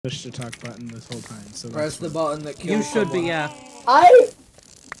push the talk button this whole time. So press the button that kills You should be, yeah.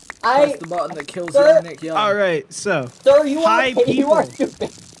 Press the button that kills young Nick Young. All right, so Sir, you hi, are people. You are stupid.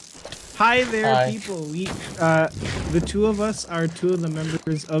 Hi there, Hi. people. We, the two of us are two of the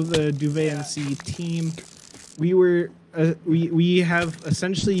members of the Duvet MC team. We were, we have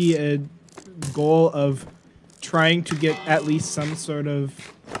essentially a goal of trying to get at least some sort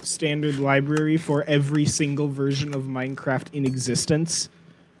of standard library for every single version of Minecraft in existence.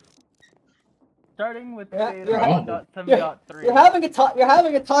 Starting with Yeah, beta you're 1.7.3. You're having a talk. You're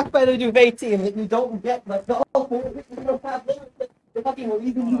having a talk by the Duvet team that you don't get. Like, no, you don't have the fucking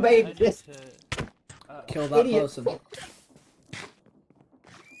reason Duvet exists. Kill that Idiot. person.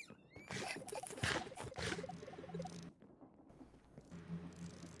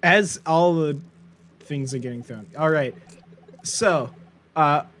 As all the things are getting thrown. All right. So,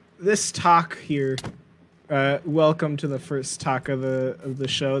 this talk here, welcome to the first talk of the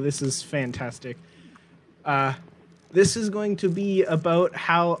show. This is fantastic. This is going to be about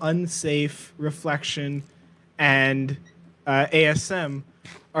how unsafe, reflection, and ASM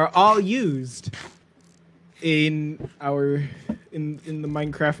are all used in the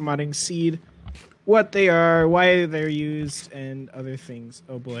Minecraft modding seed. What they are, why they're used, and other things.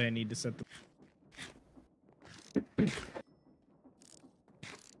 Oh boy, I need to set the...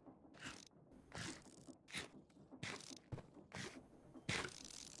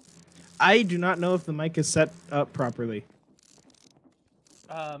 I do not know if the mic is set up properly.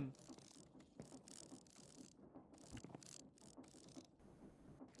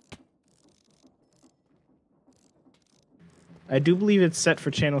 I do believe it's set for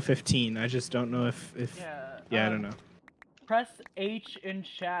channel 15. I just don't know if yeah, I don't know. Press H in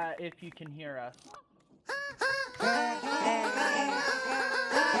chat if you can hear us.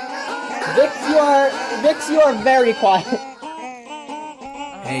 Vix, you are very quiet.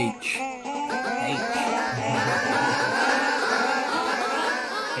 H.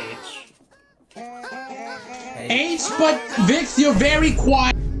 H, but Vix, you're very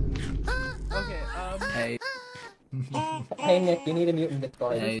quiet. Okay, Hey. Hey Nick, you need a mute in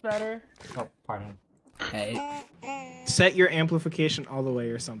Discord. is this better? Oh, pardon. Hey. Set your amplification all the way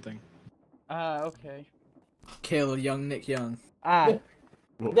or something. Okay. Kill young Nick Young.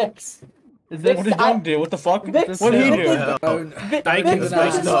 Vix. Is What did Young do? What the fuck? Vix, What did he do? I can Vix,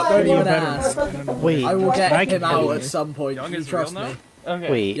 don't even ass. Wait, I will I get can him out tell at you. some point. Young You is trust real me. now?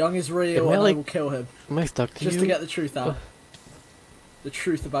 Okay. wait. Young is real, Am I, and I like- will kill him. Am I stuck to Just you? to get the truth out. The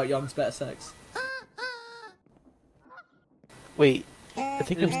truth about Young's better sex. Wait, I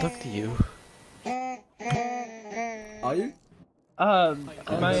think I'm stuck to you. Are you?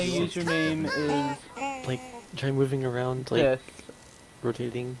 My username is Like, try moving around, like, yes.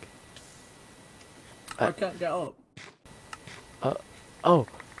 rotating. I can't get up. Oh, Oh,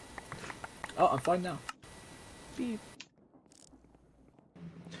 I'm fine now.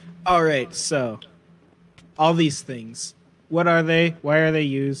 All right, so all these things. What are they? Why are they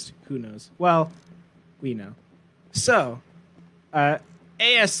used? Who knows? Well, we know. So,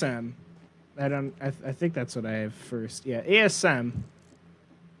 ASM. I think that's what I have first. Yeah, ASM.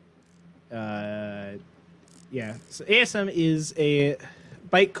 Yeah. So ASM is a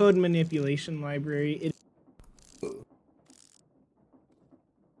bytecode manipulation library. It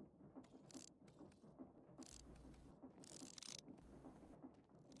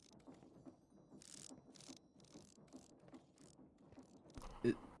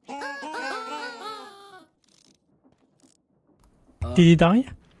Did he die?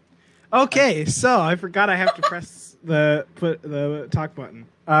 Okay, so I forgot I have to press the talk button.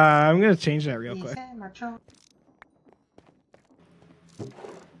 I'm gonna change that real quick.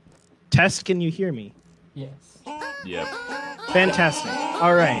 Test, can you hear me? Yes. Yep. Fantastic.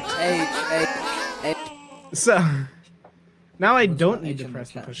 All right. H. So now I don't not need to H in press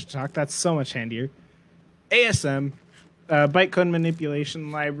the the chat? push to talk. That's so much handier. ASM, bytecode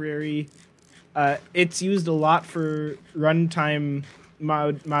manipulation library. It's used a lot for runtime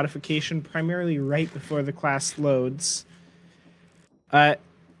modification, primarily right before the class loads.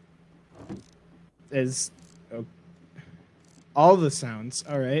 As all the sounds.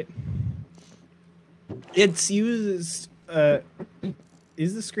 All right. It's used.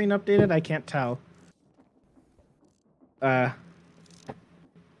 Is the screen updated? I can't tell.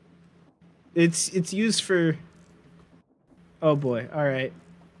 It's used for. Oh boy. All right.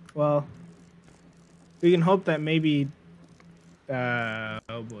 Well, we can hope that maybe. Oh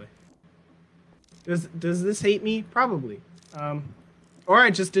boy. Does this hate me? Probably. Or I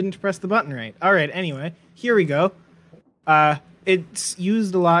just didn't press the button right. All right. Anyway, here we go. It's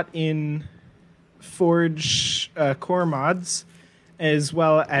used a lot in Forge core mods, as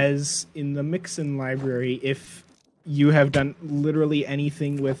well as in the Mixin library if you have done literally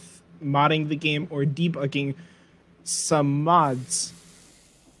anything with modding the game or debugging some mods.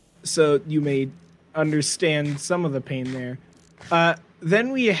 So you may understand some of the pain there.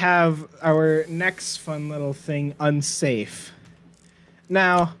 Then we have our next fun little thing, Unsafe.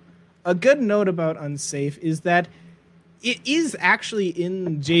 Now, a good note about Unsafe is that it is actually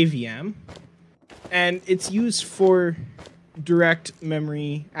in JVM, and it's used for direct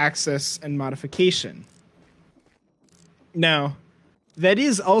memory access and modification. Now, that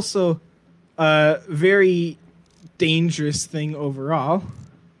is also a very dangerous thing overall.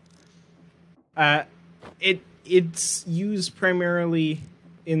 It's used primarily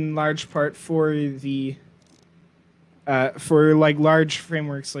in large part for the for like large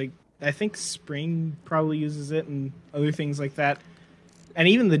frameworks, like I think Spring probably uses it and other things like that. And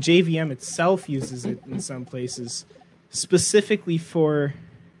even the JVM itself uses it in some places, specifically for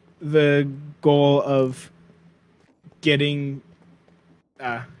the goal of getting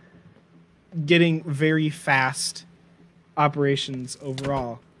very fast operations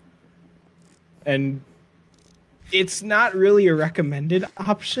overall. And it's not really a recommended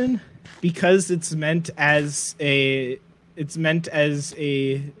option because it's meant as a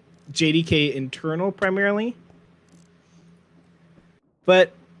JDK internal primarily.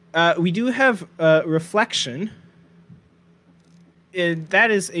 But we do have Reflection. That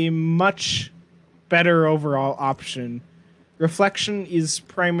is a much better overall option. Reflection is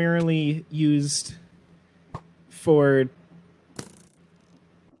primarily used for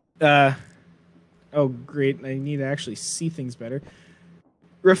oh great, I need to actually see things better.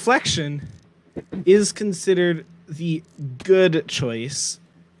 Reflection is considered the good choice.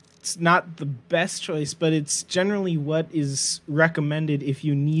 It's not the best choice, but it's generally what is recommended if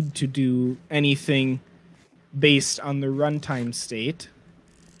you need to do anything based on the runtime state.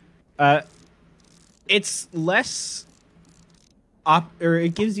 It's less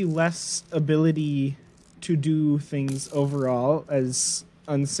it gives you less ability to do things overall as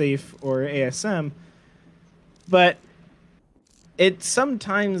Unsafe or ASM, but it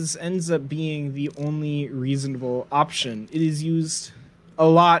sometimes ends up being the only reasonable option. It is used a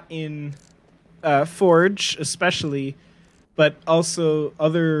lot in Forge, especially, but also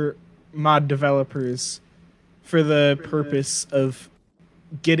other mod developers for the purpose of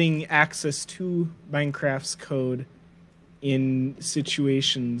getting access to Minecraft's code in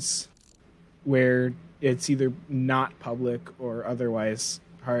situations where it's either not public or otherwise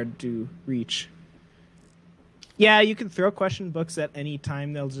hard to reach. Yeah, you can throw question books at any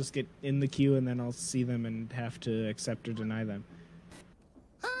time. They'll just get in the queue, and then I'll see them and have to accept or deny them.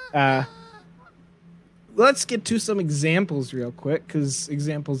 Let's get to some examples real quick, because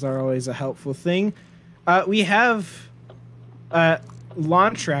examples are always a helpful thing. We have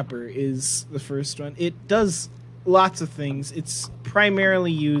Lawn Trapper is the first one. It does lots of things. It's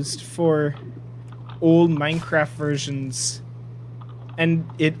primarily used for old Minecraft versions, and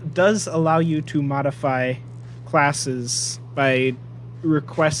it does allow you to modify classes by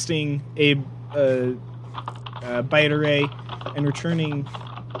requesting a byte array and returning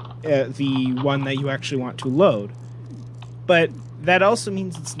the one that you actually want to load. But that also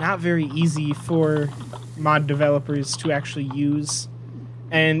means it's not very easy for mod developers to actually use,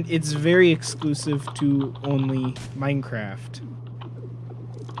 and it's very exclusive to only Minecraft.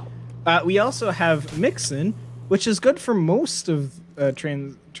 We also have Mixin, which is good for most of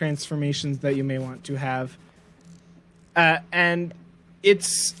transformations that you may want to have. And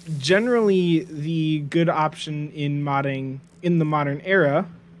it's generally the good option in modding in the modern era.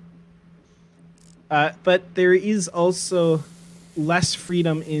 But there is also less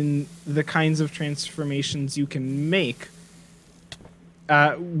freedom in the kinds of transformations you can make.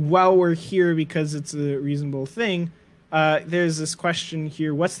 While we're here, because it's a reasonable thing, there's this question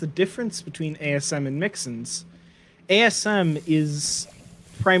here: what's the difference between ASM and Mixins? ASM is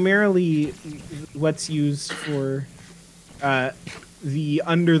primarily what's used for the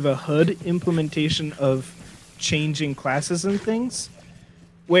under the hood implementation of changing classes and things,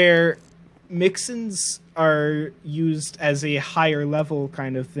 where Mixins are used as a higher level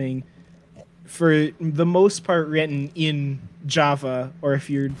kind of thing, for the most part written in Java, or if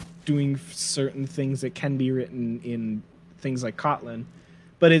you're doing certain things that can be written in things like Kotlin.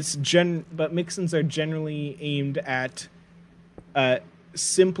 But but Mixins are generally aimed at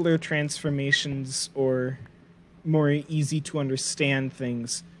simpler transformations or more easy to understand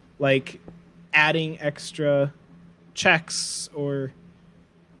things, like adding extra checks or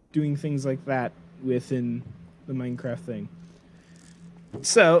doing things like that within the Minecraft thing.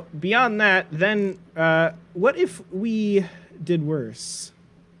 So beyond that, then what if we did worse?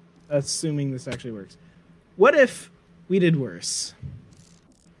 Assuming this actually works. What if we did worse?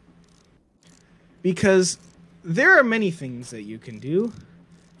 Because there are many things that you can do.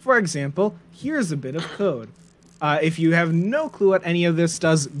 For example, here's a bit of code. If you have no clue what any of this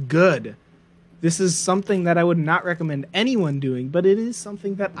does, good. This is something that I would not recommend anyone doing, but it is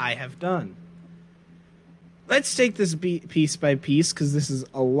something that I have done. Let's take this piece by piece, because this is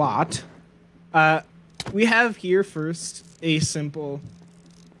a lot. We have here first a simple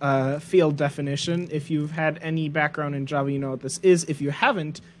field definition. If you've had any background in Java, you know what this is. If you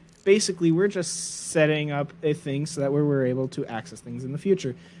haven't, basically we're just setting up a thing so that we're able to access things in the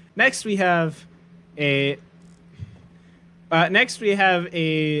future. Next we have a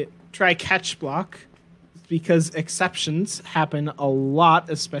try-catch block, because exceptions happen a lot,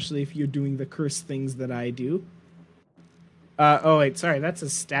 especially if you're doing the cursed things that I do. Oh wait, sorry, that's a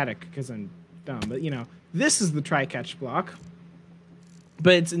static because I'm dumb. But this is the try-catch block.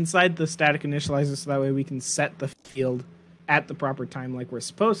 But it's inside the static initializer, so that way we can set the field at the proper time like we're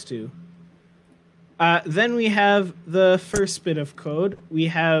supposed to. Then we have the first bit of code. We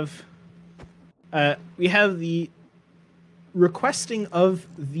have the requesting of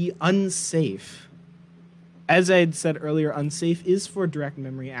the unsafe. As I had said earlier, unsafe is for direct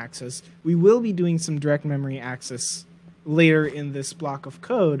memory access. We will be doing some direct memory access later in this block of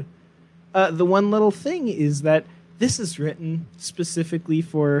code. The one little thing is that this is written specifically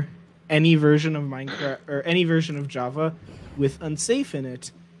for any version of Minecraft or any version of Java with unsafe in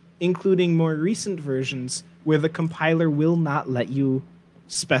it, including more recent versions where the compiler will not let you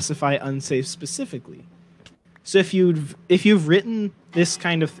specify unsafe specifically. So if you've written this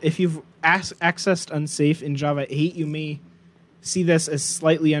kind of, if you've accessed unsafe in Java 8, you may see this as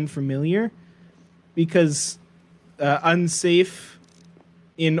slightly unfamiliar, because unsafe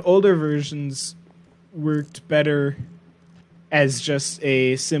in older versions worked better as just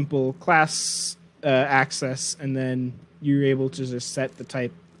a simple class access, and then you're able to just set the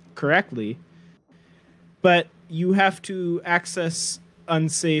type correctly. But you have to access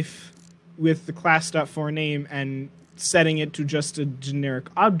unsafe with the class.for name and setting it to just a generic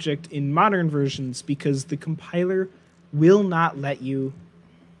object in modern versions, because the compiler will not let you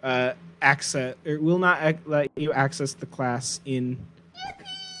access the class in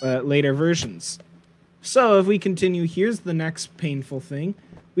later versions. So if we continue, here's the next painful thing.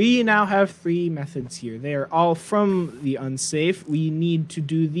 We now have 3 methods here. They are all from the unsafe. We need to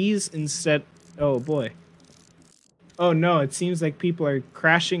do these instead. Oh boy. Oh no, it seems like people are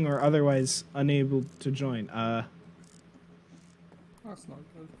crashing or otherwise unable to join. That's not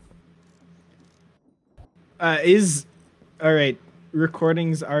good. Alright,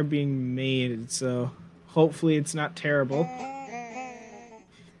 recordings are being made, so hopefully it's not terrible.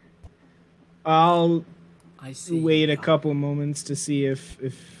 I'll wait a couple moments to see if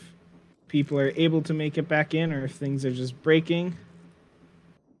people are able to make it back in or if things are just breaking.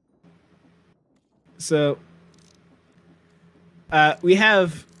 So we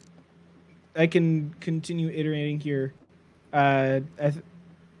have, I can continue iterating here. Are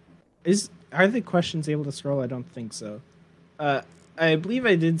the questions able to scroll? I don't think so. I believe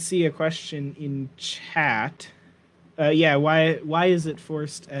I did see a question in chat. Yeah, why is it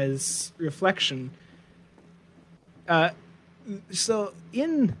forced as reflection? So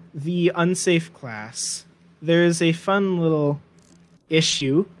in the unsafe class, there's a fun little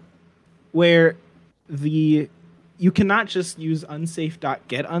issue where you cannot just use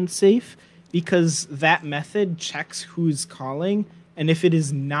unsafe.getUnsafe, because that method checks who's calling, and if it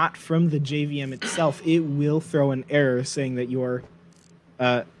is not from the JVM itself, it will throw an error saying that you're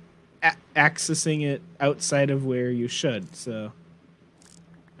accessing it outside of where you should. So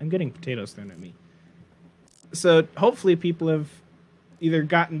I'm getting potatoes thrown at me. So hopefully people have either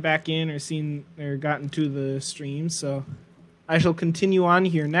gotten back in or seen or gotten to the stream. So I shall continue on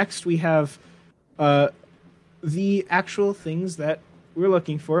here. Next we have the actual things that we're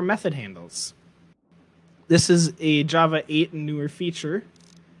looking for, method handles. This is a Java 8 and newer feature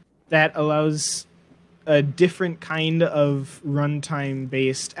that allows a different kind of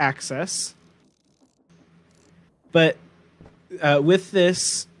runtime-based access. But with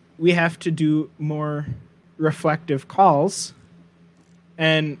this, we have to do more reflective calls.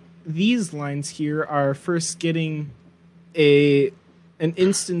 And these lines here are first getting an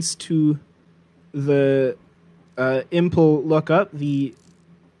instance to the impl lookup, the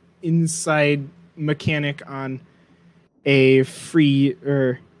inside mechanic on a free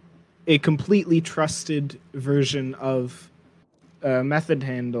or a completely trusted version of method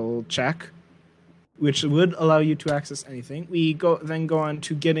handle check, which would allow you to access anything. We then go on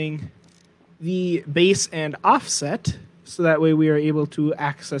to getting the base and offset so that way we are able to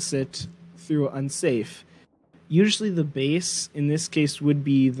access it through Unsafe. Usually the base, in this case, would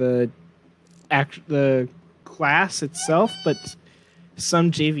be the class itself, but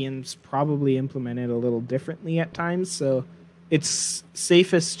some JVMs probably implement it a little differently at times, so it's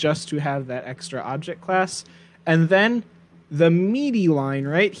safest just to have that extra object class. And then the meaty line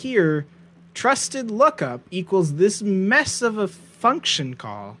right here, trusted lookup equals this mess of a function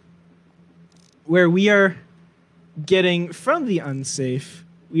call, where we are getting from the Unsafe,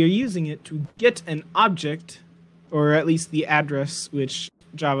 we are using it to get an object, or at least the address which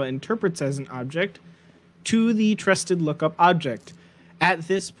Java interprets as an object, to the trusted lookup object. At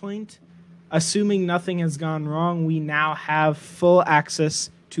this point, assuming nothing has gone wrong, we now have full access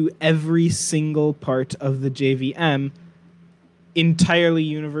to every single part of the JVM entirely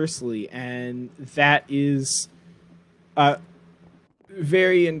universally, and that is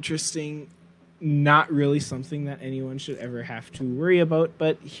very interesting. Not really something that anyone should ever have to worry about,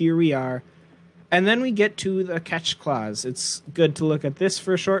 but here we are. And then we get to the catch clause. It's good to look at this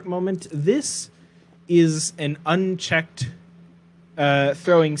for a short moment. This is an unchecked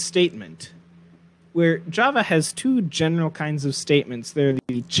throwing statement, where Java has two general kinds of statements. There are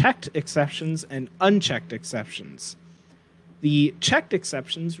the checked exceptions and unchecked exceptions. The checked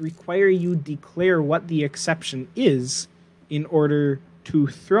exceptions require you declare what the exception is in order to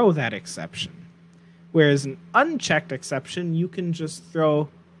throw that exception. Whereas an unchecked exception you can just throw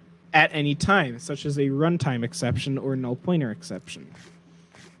at any time, such as a runtime exception or null pointer exception.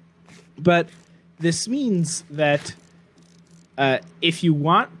 But this means that if you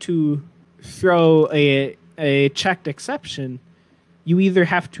want to throw a checked exception, you either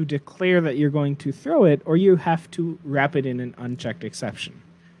have to declare that you're going to throw it, or you have to wrap it in an unchecked exception.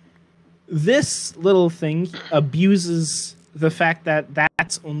 This little thing abuses the fact that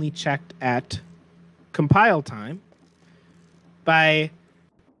that's only checked at compile time by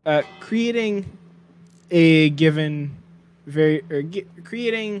creating a given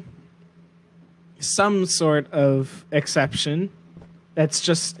creating some sort of exception that's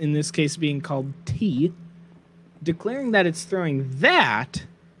just in this case being called T, declaring that it's throwing that,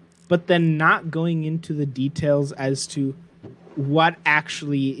 but then not going into the details as to what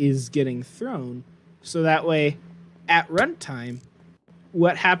actually is getting thrown. So that way at runtime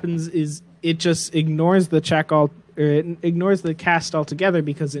what happens is it just ignores the it ignores the cast altogether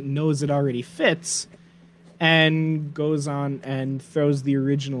because it knows it already fits, and goes on and throws the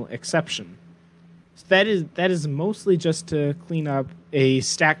original exception. So that is mostly just to clean up a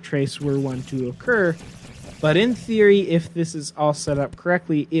stack trace were one to occur. But in theory, if this is all set up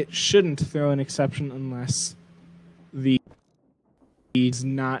correctly, it shouldn't throw an exception unless the is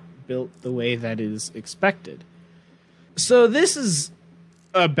not built the way that is expected. So this is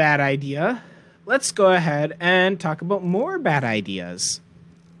a bad idea. Let's go ahead and talk about more bad ideas.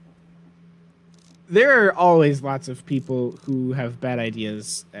 There are always lots of people who have bad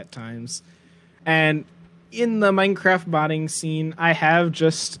ideas at times. And in the Minecraft modding scene, I have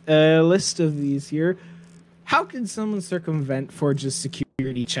just a list of these here. How can someone circumvent Forge's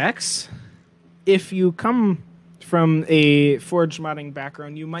security checks? If you come from a Forge modding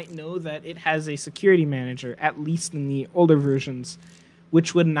background, you might know that it has a security manager, at least in the older versions,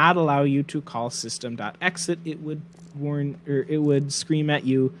 which would not allow you to call system.exit. It would warn, or it would scream at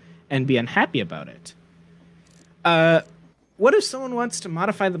you and be unhappy about it. What if someone wants to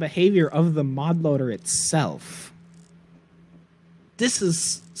modify the behavior of the mod loader itself? This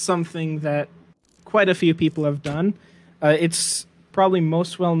is something that quite a few people have done. It's probably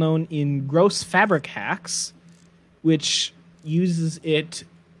most well known in gross fabric hacks, which uses it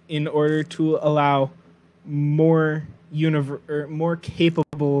in order to allow more more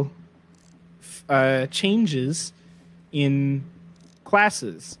capable changes in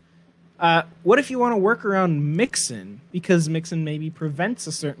classes. What if you want to work around Mixin, because Mixin maybe prevents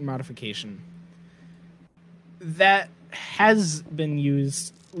a certain modification? That has been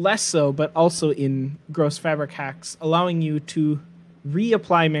used less so, but also in gross fabric hacks, allowing you to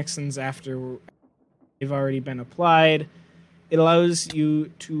reapply Mixins after they've already been applied. It allows you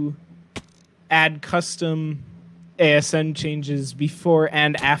to add custom ASN changes before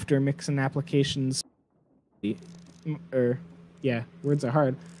and after Mixin applications. Words are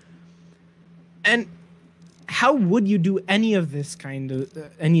hard. And how would you do any of these kinds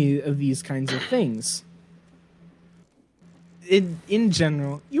of things? In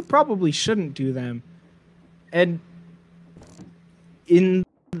general, you probably shouldn't do them. And in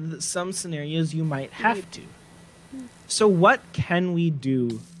some scenarios, you might have to. So what can we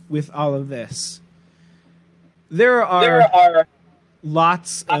do with all of this? There are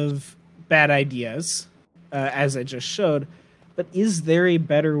lots of bad ideas. as I just showed. But is there a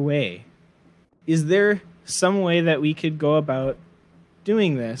better way? Is there some way that we could go about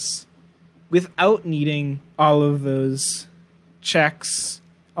doing this without needing all of those checks,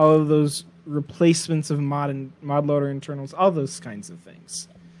 all of those replacements of mod loader internals, all those kinds of things?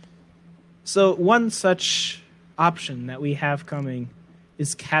 So one such option that we have coming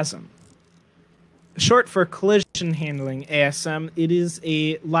is Chasm. Short for Collision Handling, ASM. It is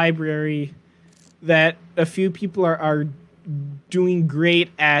a library that a few people are doing great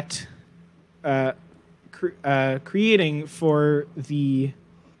at creating for the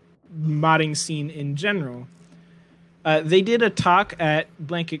modding scene in general. They did a talk at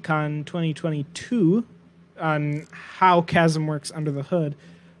BlanketCon 2022 on how Chasm works under the hood.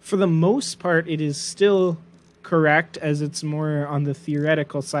 For the most part, it is still correct, as it's more on the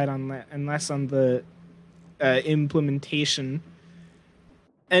theoretical side on that and less on the implementation.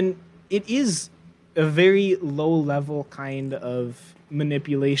 And it is a very low-level kind of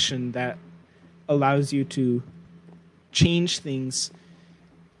manipulation that allows you to change things,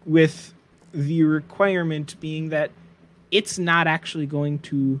 with the requirement being that it's not actually going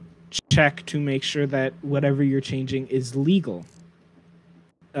to check to make sure that whatever you're changing is legal.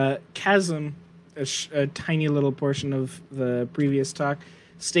 Chasm, a tiny little portion of the previous talk,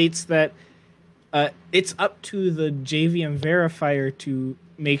 states that it's up to the JVM verifier to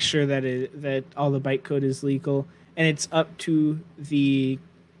make sure that all the bytecode is legal, and it's up to the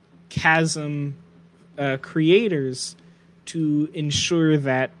Chasm creators to ensure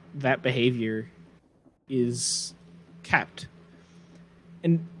that that behavior is kept.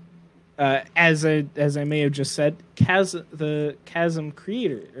 And as I may have just said, the Chasm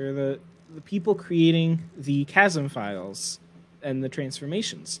creator, or the people creating the Chasm files and the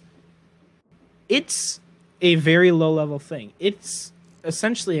transformations, it's a very low-level thing. It's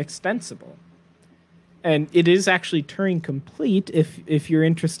essentially extensible. And it is actually Turing complete if you're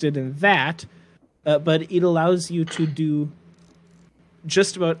interested in that, but it allows you to do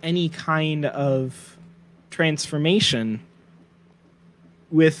just about any kind of transformation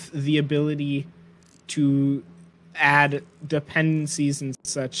with the ability to add dependencies and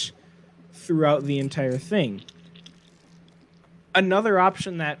such throughout the entire thing. Another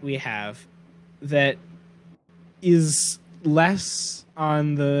option that we have that is less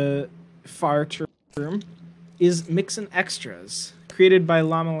on the far term is Mixin Extras, created by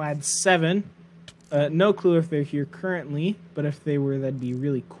LlamaLad7. No clue if they're here currently, but if they were, that'd be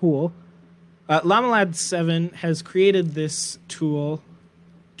really cool. LlamaLad7 has created this tool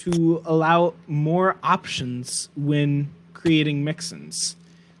to allow more options when creating mixins.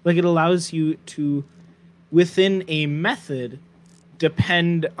 Like, it allows you to, within a method,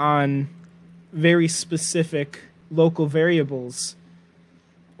 depend on very specific local variables,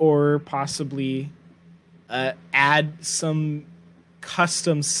 or possibly add some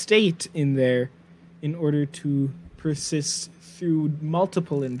custom state in there in order to persist through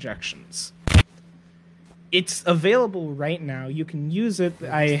multiple injections. It's available right now. You can use it.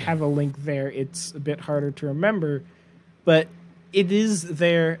 I have a link there. It's a bit harder to remember, but it is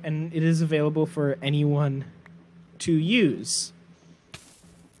there, and it is available for anyone to use.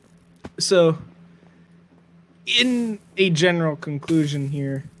 So, in a general conclusion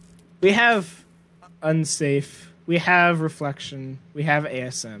here, we have Unsafe, we have Reflection, we have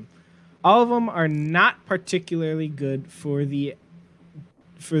ASM. All of them are not particularly good for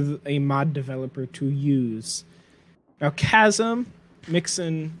a mod developer to use. Now, Chasm,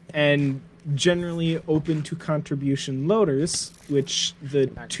 Mixin, and generally open to contribution loaders, which the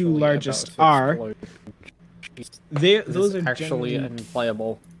two largest are, those are actually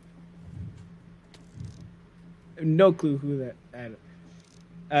unplayable. No clue who that added.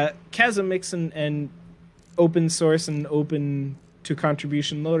 Chasm, Mixin, and open source and open to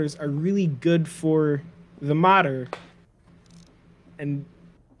contribution loaders are really good for the modder and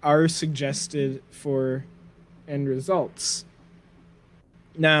are suggested for end results.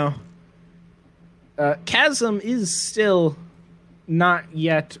 Now, Chasm is still not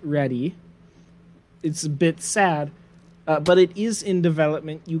yet ready. It's a bit sad, but it is in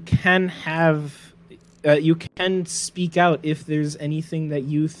development. You can have, you can speak out if there's anything that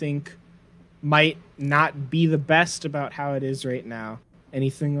you think might not be the best about how it is right now,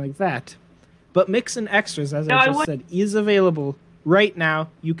 anything like that. But Mixin Extras, as I just said, is available right now.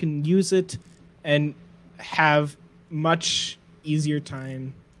 You can use it and have much easier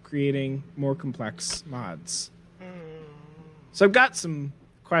time creating more complex mods. So I've got some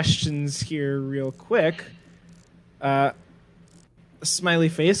questions here real quick. A smiley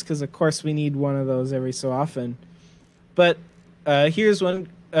face, because of course we need one of those every so often. But here's one.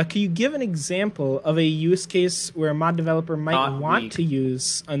 can you give an example of a use case where a mod developer might Not want weak. to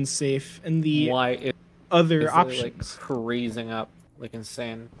use unsafe and the Why is other it like options? freezing up like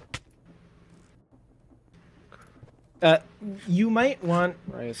insane? You might want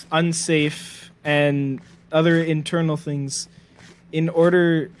Christ. unsafe and other internal things in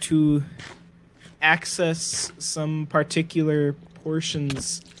order to access some particular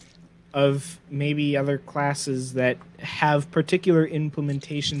portions of maybe other classes that have particular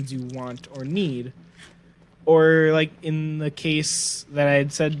implementations you want or need. Or like in the case that I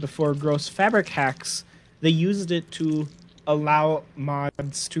had said before, gross fabric hacks, they used it to allow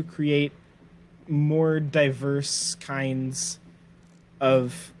mods to create more diverse kinds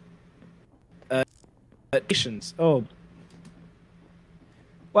of nations. Oh,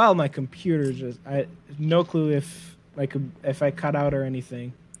 well, my computer I no clue if I cut out or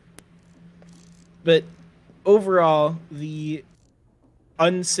anything. But overall, the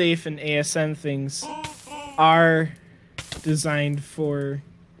unsafe and ASN things are designed for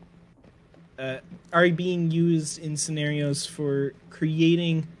are being used in scenarios for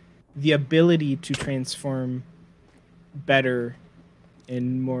creating the ability to transform better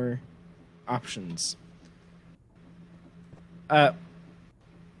and more options.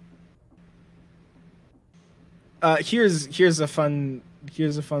 Here's a fun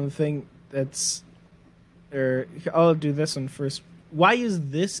thing that's, or I'll do this one first. Why use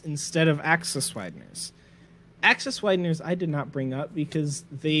this instead of access wideners? Access wideners I did not bring up because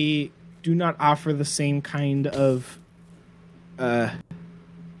they do not offer the same kind of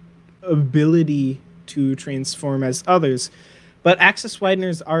ability to transform as others, but access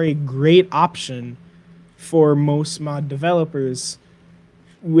wideners are a great option for most mod developers,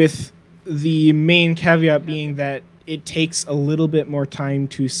 with the main caveat being that it takes a little bit more time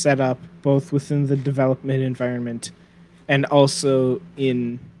to set up, both within the development environment and also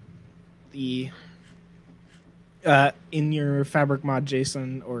in the in your fabric mod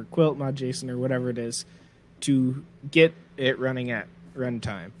JSON or quilt mod JSON or whatever it is, to get it running at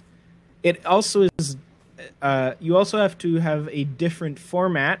runtime. It also is you also have to have a different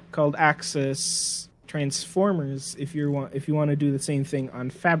format called access transformers if you want to do the same thing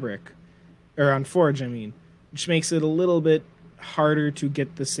on fabric or on Forge, I mean, which makes it a little bit harder to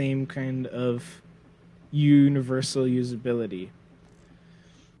get the same kind of universal usability.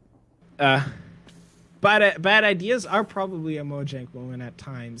 Bad ideas are probably a Mojang moment at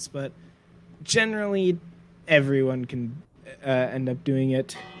times, but generally everyone can end up doing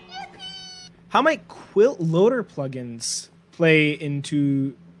it. How might quilt loader plugins play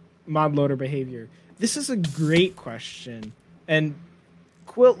into mod loader behavior? This is a great question, and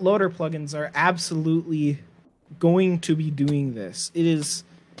quilt loader plugins are absolutely going to be doing this. It is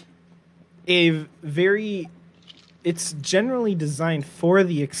it's generally designed for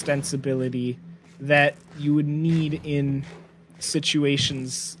the extensibility that you would need in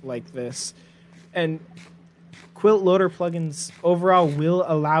situations like this. And quilt loader plugins overall will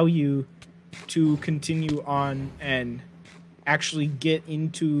allow you to continue on and actually get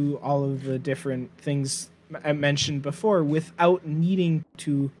into all of the different things I mentioned before without needing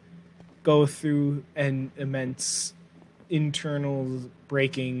to go through an immense internal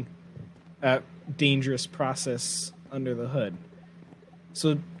breaking dangerous process under the hood.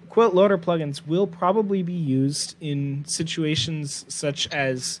 So quilt loader plugins will probably be used in situations such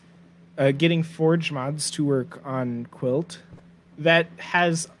as getting Forge mods to work on Quilt. That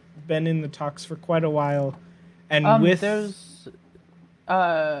has been in the talks for quite a while, and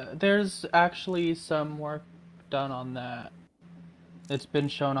there's actually some work done on that. It's been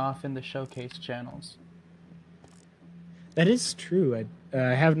shown off in the showcase channels. That is true. I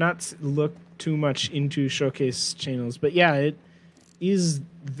have not looked too much into showcase channels, but yeah, it is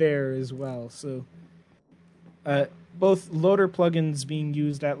there as well. So both loader plugins being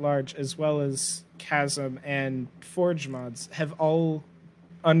used at large, as well as Chasm and Forge mods, have all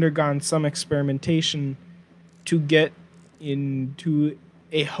undergone some experimentation to get into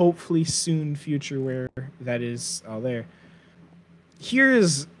a hopefully soon future where that is all there.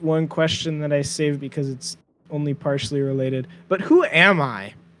 Here's one question that I saved because it's only partially related. But who am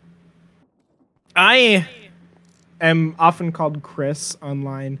I? I am often called Chris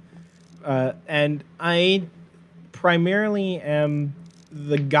online, and I primarily am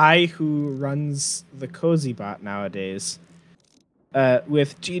the guy who runs the Cozy Bot nowadays.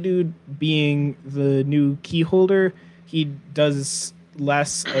 With G-Dude being the new key holder, he does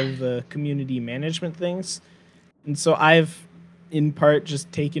less of the community management things. And so I've, in part, just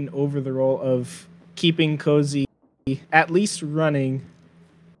taken over the role of keeping Cozy at least running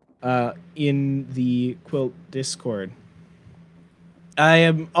in the Quilt Discord. I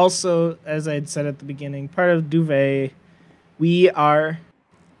am also, as I had said at the beginning, part of Duvet. We are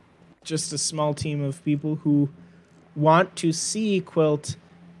just a small team of people who want to see Quilt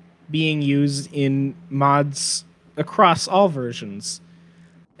being used in mods across all versions.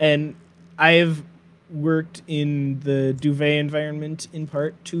 And I've worked in the Duvet environment in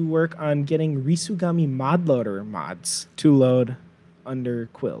part to work on getting Risugami mod loader mods to load under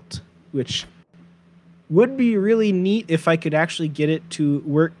Quilt, which would be really neat if I could actually get it to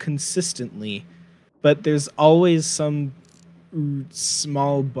work consistently. But there's always some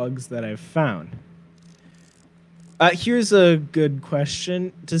small bugs that I've found. Here's a good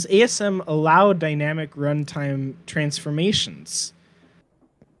question. Does ASM allow dynamic runtime transformations?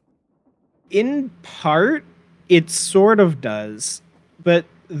 In part, it sort of does, but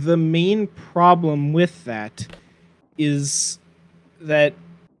the main problem with that is that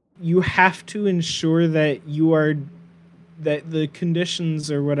you have to ensure that that the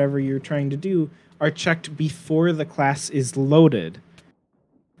conditions or whatever you're trying to do are checked before the class is loaded.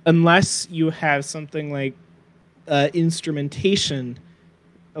 Unless you have something like instrumentation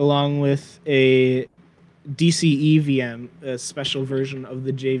along with a DCE VM, a special version of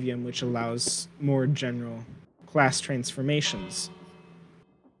the JVM, which allows more general class transformations.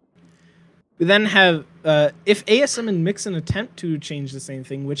 We then have, if ASM and Mixin attempt to change the same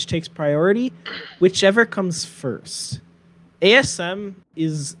thing, which takes priority, whichever comes first. ASM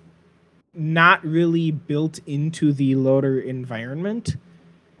is not really built into the loader environment.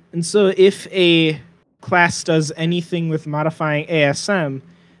 And so if a class does anything with modifying ASM,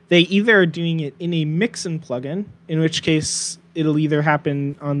 they either are doing it in a Mixin plugin, in which case it'll either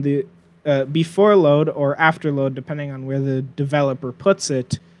happen on the before load or after load, depending on where the developer puts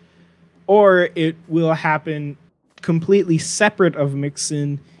it, or it will happen completely separate of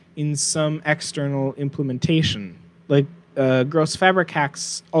Mixin in some external implementation. Like Gross Fabric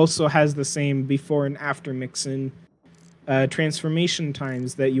Hacks also has the same before and after Mixin transformation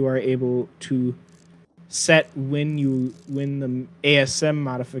times that you are able to set when the ASM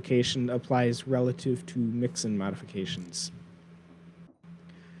modification applies relative to Mixin modifications.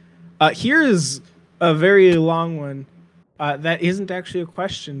 Here is a very long one that isn't actually a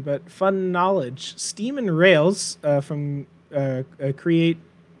question, but fun knowledge. Steam and Rails from Create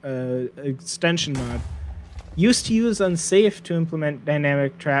extension mod used to use Unsafe to implement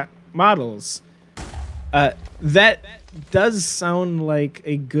dynamic trap models. That does sound like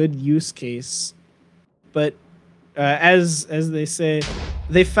a good use case, but as they say,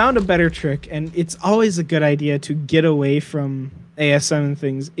 they found a better trick, and it's always a good idea to get away from ASM and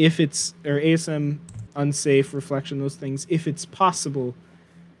things if it's, or ASM, Unsafe, reflection, those things, if it's possible,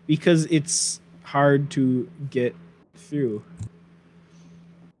 because it's hard to get through.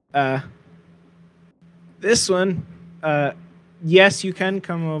 This one, yes, you can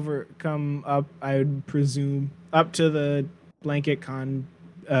come up, I would presume, up to the BlanketCon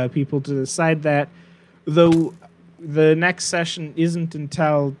people to decide that, though the next session isn't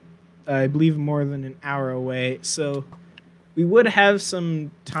until, I believe, more than an hour away, so we would have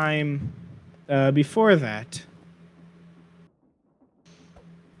some time before that.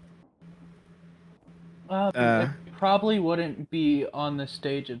 It probably wouldn't be on the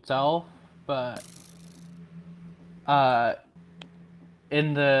stage itself, but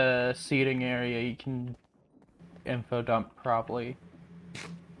in the seating area you can info dump probably.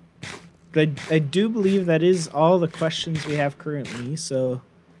 I do believe that is all the questions we have currently, so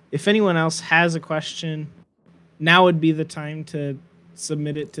if anyone else has a question, now would be the time to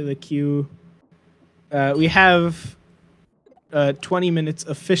submit it to the queue. We have 20 minutes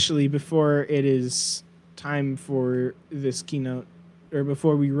officially before it is time for this keynote, or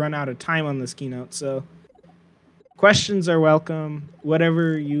before we run out of time on this keynote, so questions are welcome,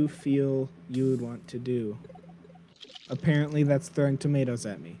 whatever you feel you would want to do. Apparently that's throwing tomatoes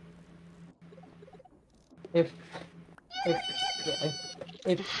at me. If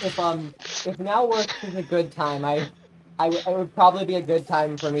now works is a good time, I would probably be a good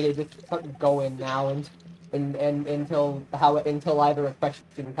time for me to just go in now and until either a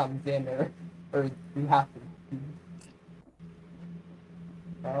question comes in or you have to.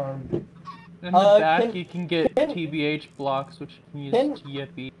 In the back you can get TBH blocks, which you can use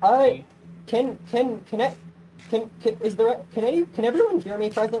TFE. Can everyone hear me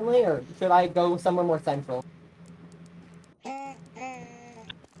presently, or should I go somewhere more central?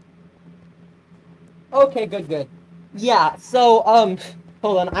 Okay, good. Yeah, so,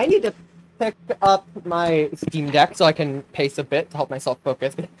 hold on, I need to pick up my Steam Deck so I can pace a bit to help myself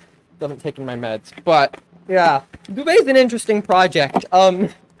focus. Still haven't taken my meds, but, yeah. Duvet's an interesting project.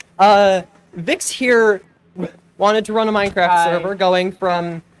 Vix here wanted to run a Minecraft Hi. server going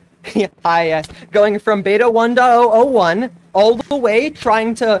from hi, yes, going from beta 1.001 all the way,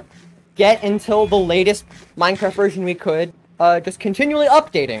 trying to get until the latest Minecraft version we could, just continually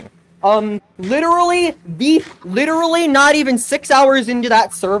updating. Literally not even 6 hours into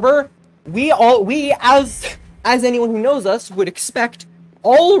that server, we as anyone who knows us would expect,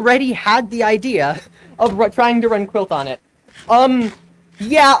 already had the idea of trying to run Quilt on it.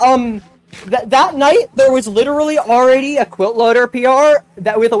 That night there was literally already a Quilt Loader PR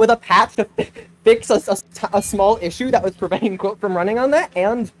that with a patch to fix a small issue that was preventing Quilt from running on that,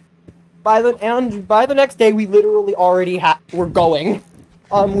 and by the next day we literally already were going.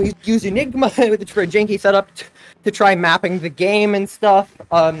 We used Enigma for a janky setup to try mapping the game and stuff.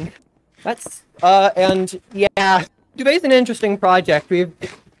 And yeah, Duvet's an interesting project.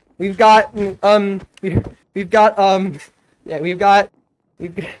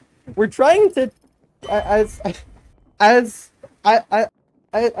 We're trying to, as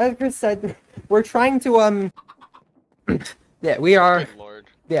Chris said, we're trying to, yeah, we are, Good Lord.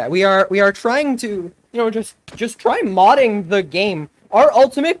 yeah, we are trying to, you know, just try modding the game. Our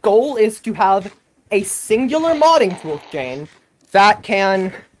ultimate goal is to have a singular modding toolchain that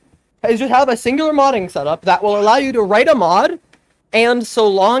just have a singular modding setup that will allow you to write a mod, and so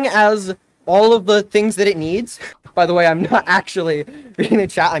long as all of the things that it needs. By the way, I'm not actually reading the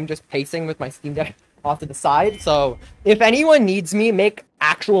chat, I'm just pacing with my Steam Deck off to the side, so if anyone needs me, make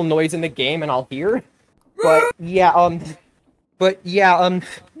actual noise in the game and I'll hear. But yeah,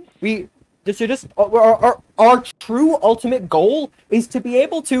 our true ultimate goal is to be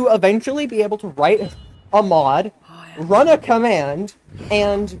able to eventually be able to write a mod, run a command,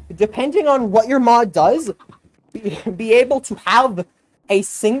 and depending on what your mod does, be able to have a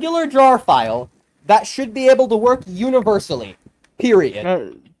singular jar file that should be able to work universally.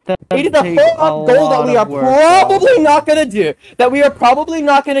 Period. It is a far-off goal that we are probably not gonna do. That we are probably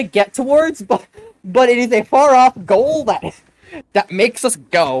not gonna get towards, but it is a far-off goal that makes us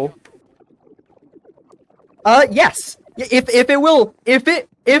go. Yes. If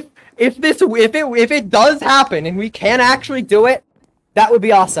it does happen and we can actually do it, that would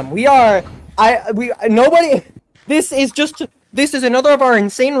be awesome. This is another of our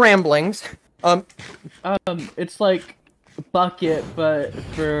insane ramblings. It's like Bucket, but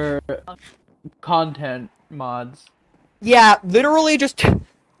for content mods. Yeah, literally just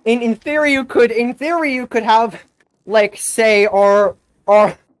in theory you could have, like, say our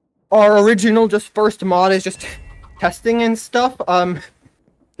original just first mod is just testing and stuff. That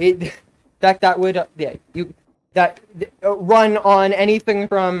would run on anything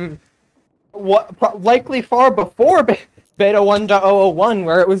from likely far before beta 1.001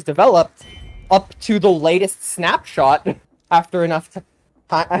 where it was developed up to the latest snapshot after enough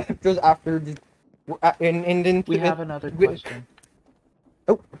time We have another question.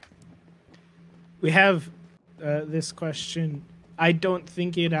 Oh, We have this question. I don't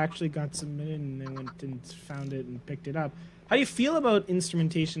think it actually got submitted, and I went and found it and picked it up. How do you feel about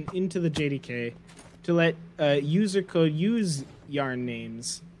instrumentation into the JDK to let user code use yarn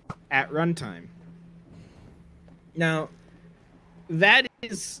names at runtime? Now, that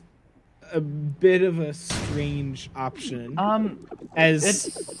is a bit of a strange option.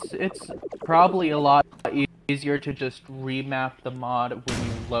 It's probably a lot easier to just remap the mod when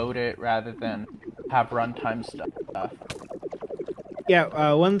you load it rather than have runtime stuff.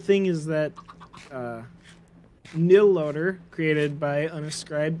 Yeah, one thing is that Nil Loader, created by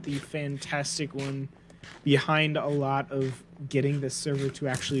Unascribed, the fantastic one behind a lot of getting this server to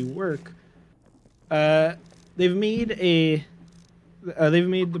actually work, they've made the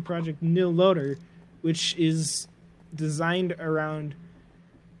project Nil Loader, which is designed around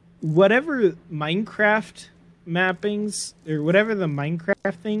whatever Minecraft mappings or whatever the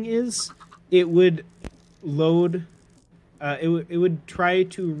Minecraft thing is. It would load. It would try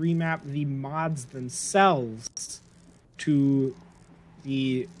to remap the mods themselves to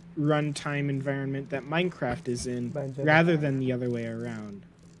the runtime environment that Minecraft is in, rather than the other way around.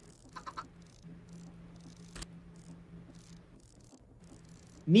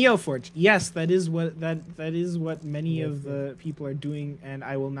 Neoforge, yes, that is what many of the people are doing, and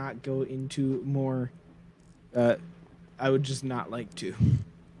I will not go into more. I would just not like to.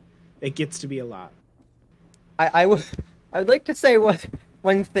 It gets to be a lot. I would like to say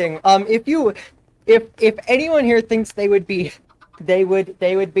one thing. If anyone here thinks they would be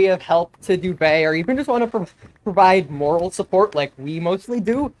of help to Duvet, or even just want to provide moral support like we mostly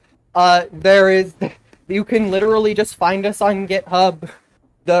do, you can literally just find us on GitHub.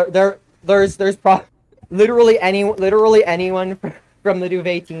 There's literally anyone from the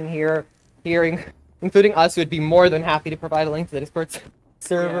Duvet team here including us, would be more than happy to provide a link to the Discord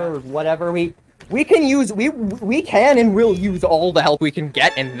server or whatever. We can use, we can and will use all the help we can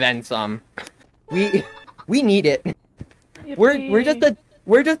get and then some. We need it. We're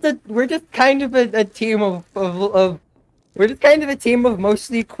just kind of a team of we're just kind of a team of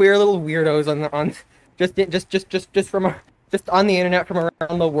mostly queer little weirdos on on the internet from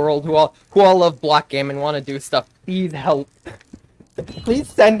around the world who all love block game and want to do stuff. Please help. Please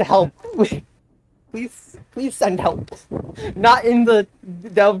send help. Please send help. Not in the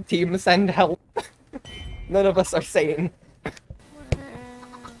dev team. Send help. None of us are sane.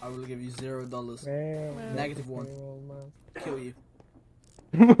 I will give you $0. -1. Kill you.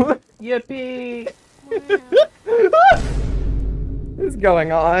 Yippee! What's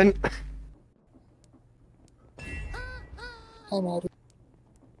going on?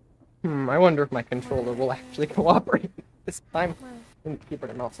 I wonder if my controller will actually cooperate this time. And the keyboard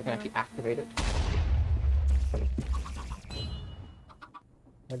and mouse can actually activate it.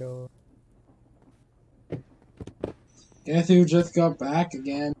 Hello. Guess who just got back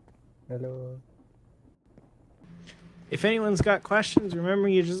again? Hello. If anyone's got questions, remember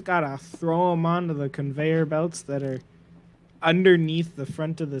you just gotta throw them onto the conveyor belts that are underneath the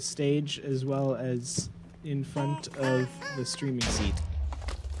front of the stage as well as in front of the streaming seat.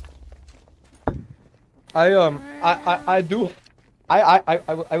 I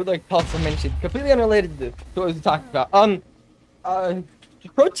would like to also mention, completely unrelated to what we talked about.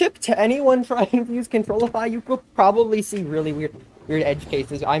 Pro tip to anyone trying to use Controlify, you could probably see really weird edge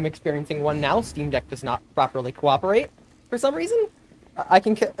cases. I'm experiencing one now. Steam Deck does not properly cooperate for some reason. I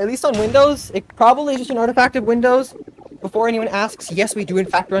can, at least on Windows, it probably is just an artifact of Windows. Before anyone asks, yes, we do in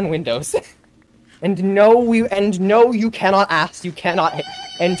fact run Windows. And no, you cannot ask. You cannot.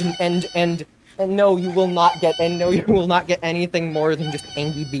 And no, you will not get. And no, you will not get anything more than just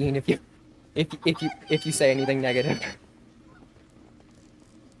Angie Bean if you say anything negative.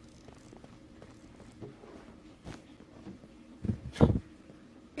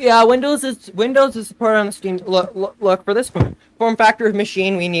 Yeah, Windows is supported on the Steam. Look for this form factor of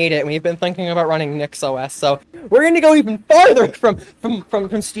machine, we need it. We've been thinking about running NixOS, so we're going to go even farther from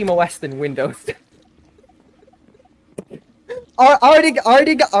SteamOS than Windows. already got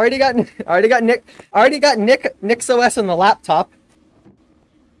NixOS on the laptop.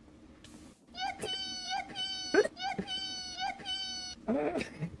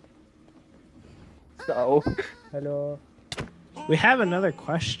 So, hello. We have another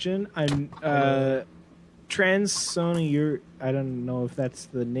question. I'm Trans Sony. I don't know if that's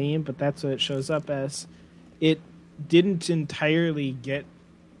the name, but that's what it shows up as. It didn't entirely get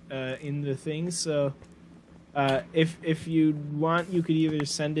in the thing, so if you want, you could either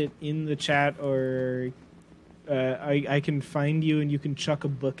send it in the chat or I can find you and you can chuck a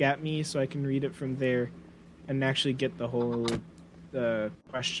book at me so I can read it from there and actually get the whole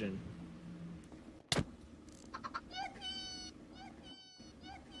question.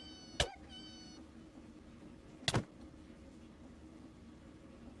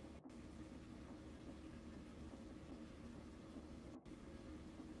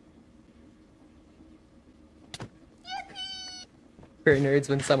 For nerds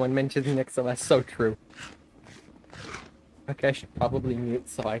when someone mentions NixOS, so true. Okay, I should probably mute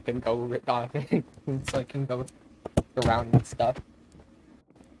so I can go so I can go around and stuff.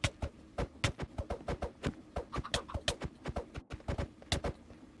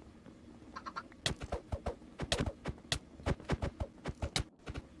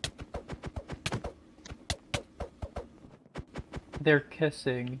 They're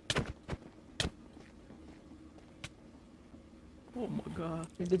kissing. Oh my god.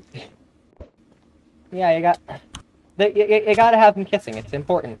 Yeah, you gotta have them kissing. It's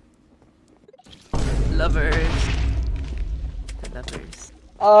important. Lovers. Lovers.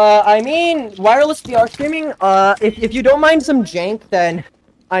 I mean, wireless VR streaming. If you don't mind some jank, then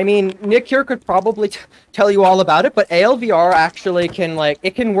I mean, Nick here could probably tell you all about it. But ALVR actually can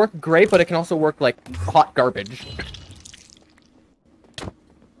it can work great, but it can also work like hot garbage.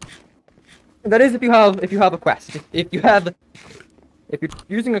 That is if you have a Quest. If you're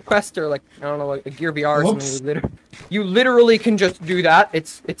using a Quest or I don't know, like a Gear VR or something, you literally can just do that.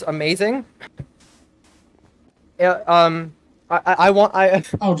 It's amazing. Oh,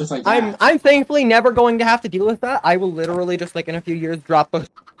 just like that. I'm thankfully never going to have to deal with that. I will literally just in a few years drop a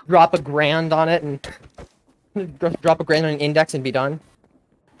grand on it and drop a grand on an index and be done.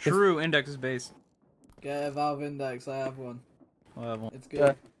 True, index is base. Get a Valve Index, I have one. I have one. It's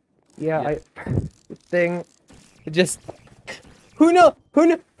good. Yeah, the thing, just who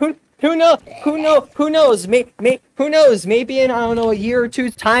Who knows? Who knows? Who knows? Maybe in, I don't know, a year or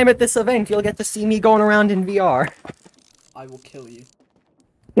two's time at this event, you'll get to see me going around in VR. I will kill you.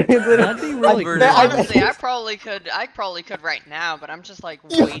 That'd be really cool. Honestly, I probably could right now, but I'm just like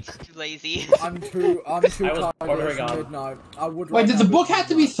way too lazy. I'm too tired. Midnight. I would. Wait, does the book have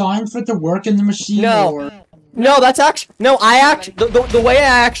to be signed for it to work in the machine? No. Or... No, that's actually no. I actually the way I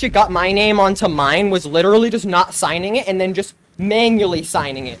actually got my name onto mine was literally just not signing it and then just manually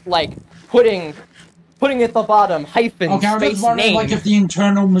signing it, like putting at the bottom hyphen okay, I'm space just wondering, name. like, if the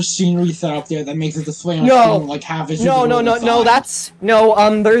internal machinery set up there that makes it display on No. screen, like, have issues. No, that's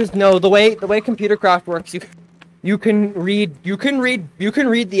no. There's no the way Computercraft works. You can read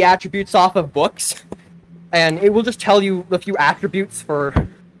the attributes off of books, and it will just tell you a few attributes for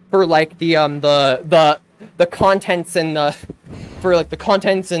like the contents and the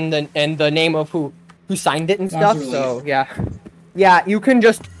contents and the name of who signed it and stuff. Really So yeah, you can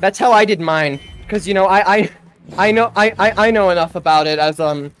just. That's how I did mine, because you know I know enough about it as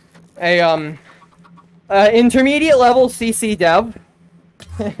intermediate level CC dev.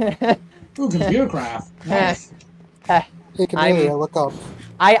 Ooh, Computercraft. Nice. Hey, Camellia, look up.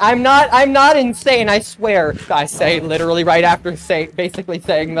 I'm not insane, I swear. I say literally right after basically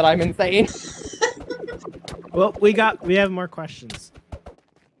saying that I'm insane. Well, we have more questions.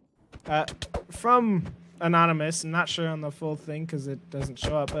 From Anonymous, I'm not sure on the full thing because it doesn't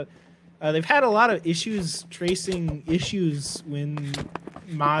show up, but they've had a lot of issues tracing issues when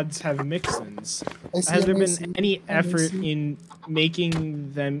mods have mix-ins. Has there been any effort in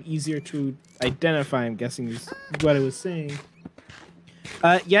making them easier to identify, I'm guessing is what it was saying?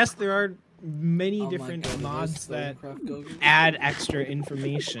 Yes, there are many different mods that add extra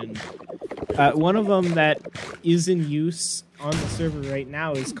information. One of them that is in use on the server right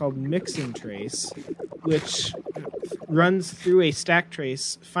now is called Mix and Trace, which runs through a stack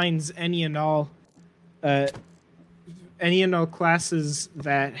trace, finds any and all classes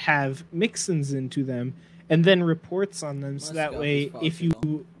that have mix-ins into them, and then reports on them. So that way, if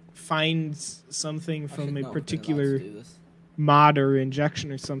you find something from a particular mod or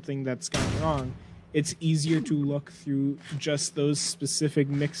injection or something that's gone wrong, it's easier to look through just those specific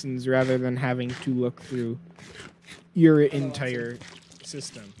mix-ins rather than having to look through your entire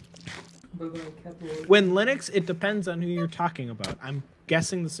system. When Linux, it depends on who you're talking about. I'm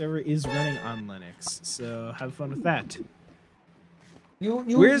guessing the server is running on Linux, so have fun with that.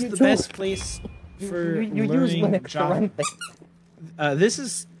 Where's the best place for learning Java? This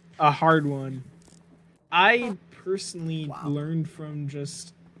is a hard one. I personally learned from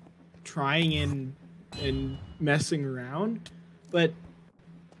just trying and messing around, but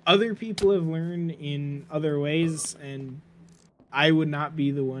other people have learned in other ways, and I would not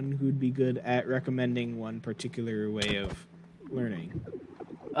be the one who'd be good at recommending one particular way of learning.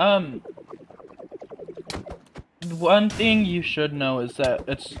 One thing you should know is that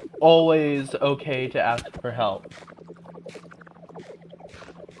it's always okay to ask for help.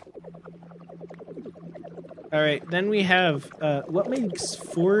 All right, then we have what makes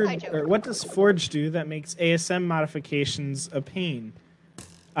Forge, or what does Forge do that makes ASM modifications a pain?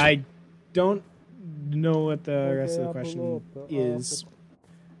 I don't know what the rest of the question is,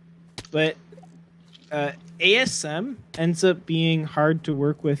 but ASM ends up being hard to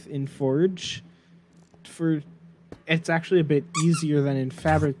work with in Forge. It's actually a bit easier than in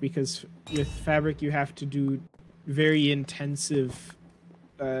Fabric, because with Fabric you have to do very intensive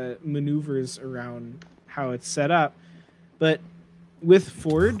maneuvers around how it's set up. But with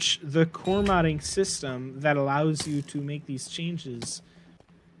Forge, the core modding system that allows you to make these changes,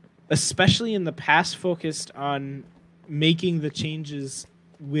 especially in the past, focused on making the changes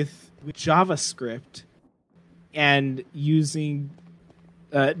with JavaScript and using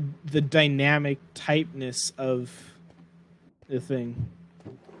the dynamic typeness of the thing.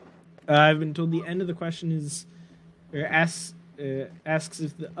 I've been told the end of the question is, or asks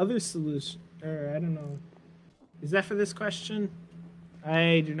if the other solution, or I don't know, is that for this question?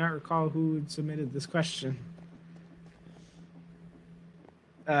 I do not recall who submitted this question.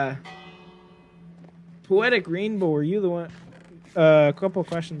 Poetic Rainbow, were you the one? A couple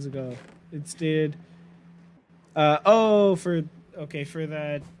questions ago, it stated, for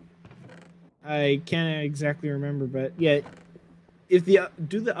that, I can't exactly remember, but yeah, if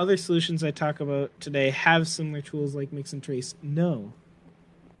do the other solutions I talk about today have similar tools like Mix and Trace? No.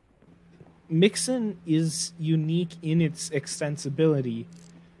 Mixin is unique in its extensibility,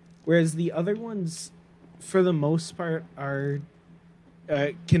 whereas the other ones, for the most part, are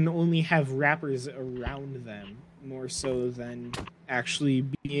can only have wrappers around them more so than actually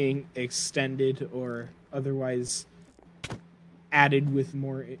being extended or otherwise added with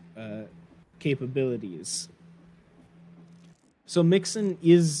more capabilities. So Mixin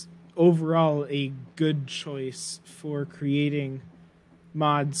is overall a good choice for creating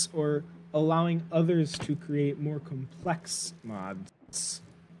mods or allowing others to create more complex mods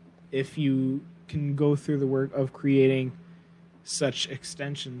if you can go through the work of creating such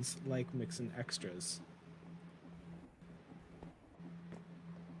extensions like Mixin Extras.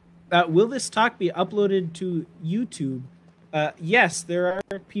 Will this talk be uploaded to YouTube? Yes, there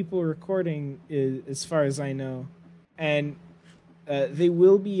are people recording, as far as I know, and they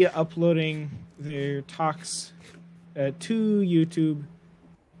will be uploading their talks to YouTube,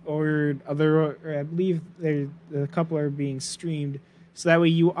 or I believe a couple are being streamed, so that way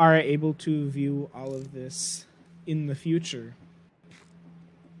you are able to view all of this in the future.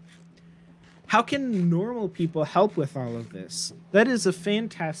 How can normal people help with all of this? That is a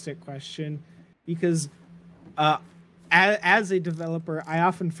fantastic question, because as a developer, I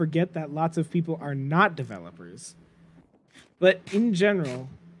often forget that lots of people are not developers. But in general,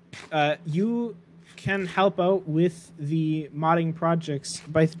 you can help out with the modding projects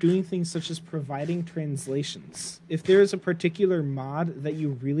by doing things such as providing translations. If there is a particular mod that you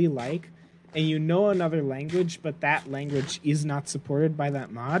really like, and you know another language, but that language is not supported by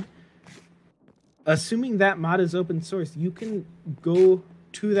that mod, assuming that mod is open source, you can go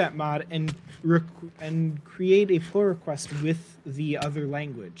to that mod and create a pull request with the other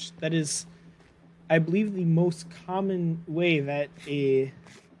language. That is, I believe, the most common way that a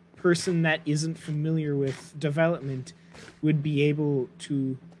person that isn't familiar with development would be able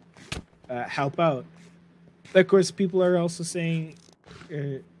to help out. Of course, people are also saying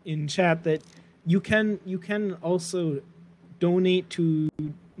in chat that you can also donate to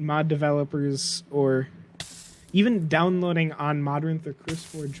mod developers, or even downloading on Modrinth or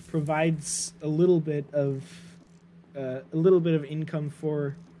CurseForge provides a little bit of income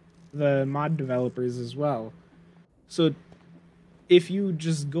for the mod developers as well. So if you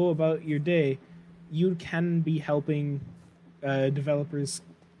just go about your day, you can be helping developers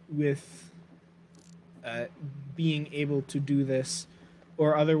with being able to do this,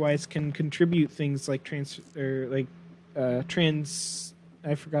 or otherwise can contribute things like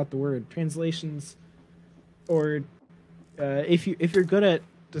I forgot the word, translations, or if you're good at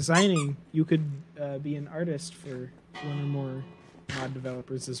designing, you could be an artist for one or more mod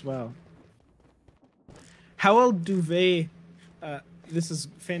developers as well. How will Duvet, this is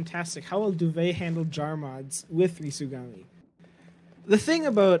fantastic, how will Duvet handle jar mods with Risugami? The thing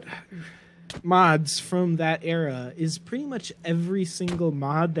about mods from that era is pretty much every single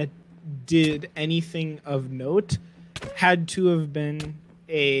mod that did anything of note had to have been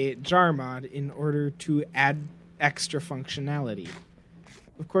a jar mod in order to add extra functionality.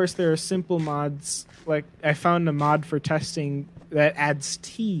 Of course, there are simple mods, like I found a mod for testing that adds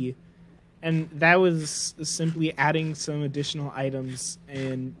tea, and that was simply adding some additional items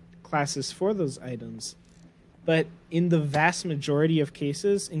and classes for those items. But in the vast majority of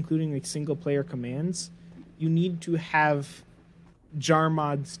cases, including like single player commands, you need to have jar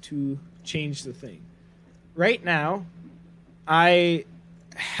mods to change the thing. Right now, I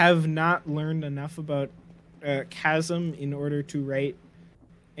have not learned enough about Chasm in order to write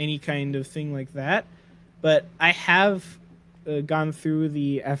any kind of thing like that, but I have gone through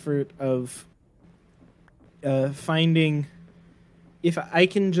the effort of finding if I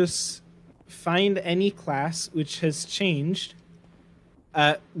can just find any class which has changed,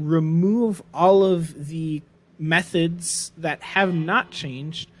 remove all of the methods that have not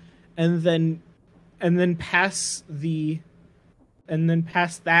changed, and then pass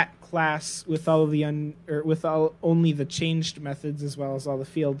that class with all of the only the changed methods as well as all the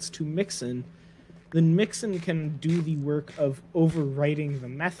fields to Mixin. Then Mixin can do the work of overwriting the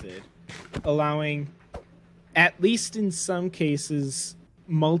method, allowing, at least in some cases,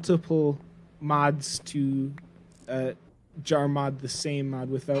 multiple mods to jar mod the same mod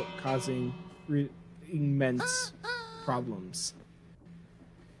without causing immense problems.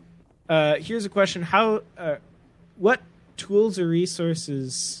 Here's a question: what tools or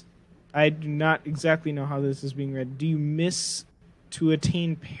resources, I do not exactly know how this is being read, do you miss to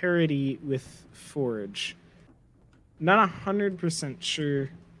attain parity with Forge? Not 100% sure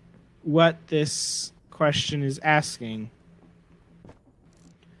what this question is asking,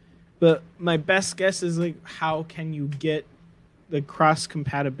 but my best guess is like, how can you get the cross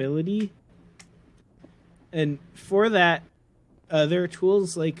compatibility? And for that, there are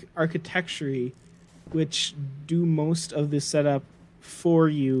tools like Architecture, which do most of the setup for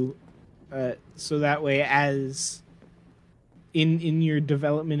you, so that way, as in your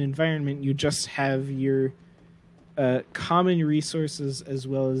development environment, you just have your common resources as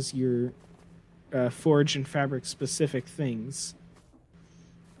well as your forge and fabric specific things.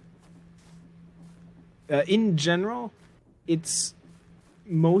 In general, it's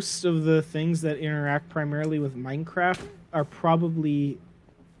most of the things that interact primarily with Minecraft are probably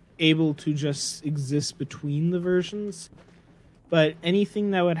able to just exist between the versions. But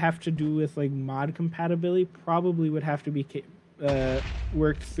anything that would have to do with like mod compatibility probably would have to be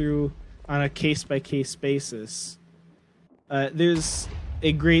worked through on a case-by-case basis. There's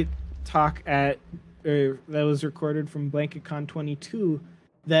a great talk that was recorded from BlanketCon 22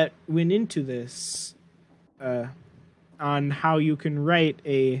 that went into this on how you can write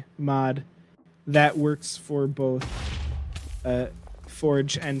a mod that works for both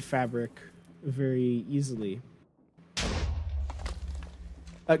Forge and Fabric very easily.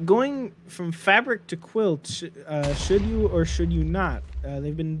 Going from Fabric to Quilt, should you or should you not?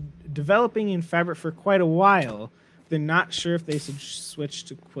 They've been developing in Fabric for quite a while. They're not sure if they should switch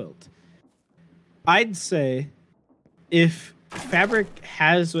to Quilt. I'd say if Fabric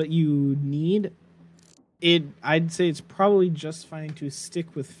has what you need, I'd say it's probably just fine to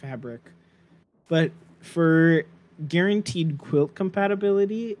stick with Fabric. But for guaranteed Quilt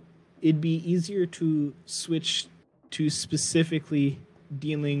compatibility, it'd be easier to switch to specifically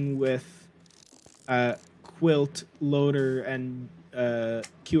dealing with Quilt, Loader, and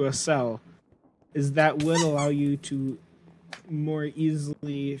QSL, is that would allow you to more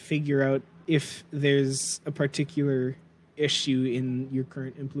easily figure out if there's a particular issue in your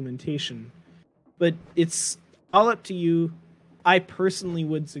current implementation. But it's all up to you. I personally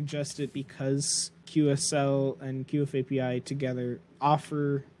would suggest it because QSL and QFAPI together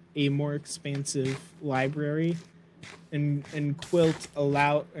offer a more expansive library, and Quilt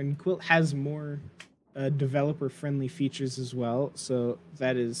has more developer-friendly features as well, so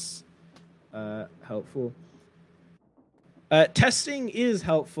that is helpful. Testing is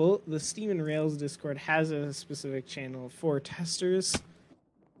helpful. The Steam and Rails Discord has a specific channel for testers.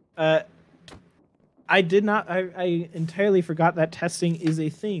 I entirely forgot that testing is a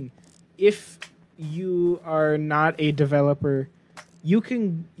thing. If you are not a developer, you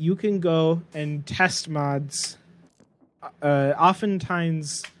can go and test mods.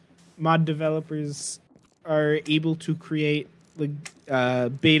 Oftentimes, mod developers are able to create like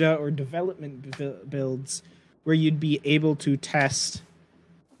beta or development builds where you'd be able to test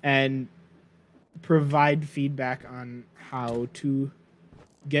and provide feedback on how to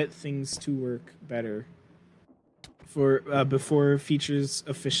get things to work better for before features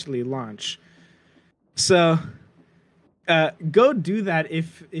officially launch. So go do that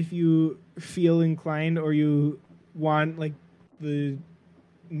if you feel inclined or you want like the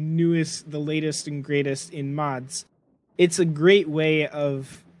latest and greatest in mods. It's a great way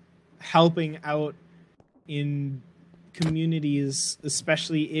of helping out in communities,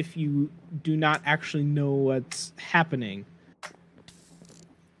 especially if you do not actually know what's happening.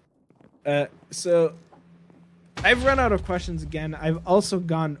 So I've run out of questions again. I've also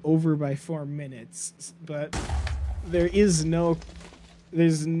gone over by 4 minutes, but there's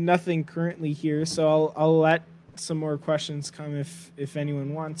nothing currently here, so I'll let some more questions come if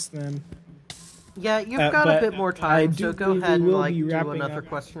anyone wants them. Yeah, you've got a bit more time, so go ahead and do another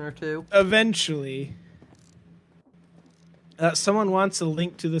question or two. Eventually. Someone wants a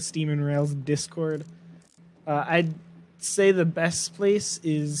link to the Steam and Rails Discord. I'd say the best place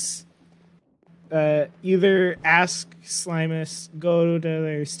is either ask Slimus, go to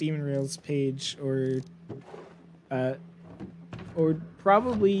their Steam and Rails page, or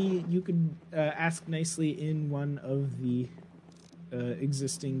probably you could ask nicely in one of the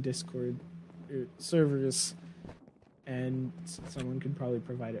existing Discord servers, and someone could probably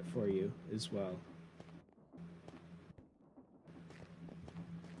provide it for you as well.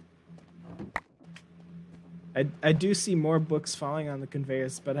 I do see more books falling on the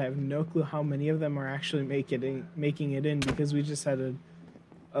conveyors, but I have no clue how many of them are actually making it in, because we just had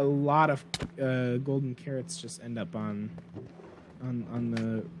a lot of golden carrots just end up on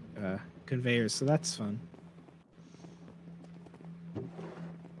the conveyors, so that's fun.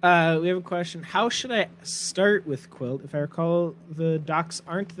 We have a question. How should I start with Quilt? If I recall, the docs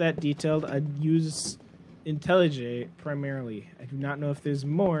aren't that detailed. I'd use IntelliJ primarily. I do not know if there's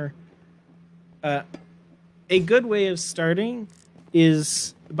more. A good way of starting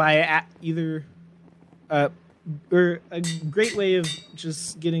is by either... or a great way of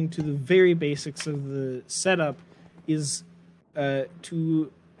just getting to the very basics of the setup is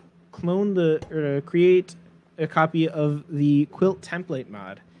to clone or create a copy of the Quilt template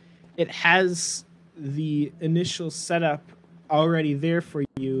mod. It has the initial setup already there for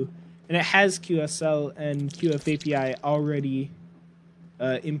you, and it has QSL and QF API already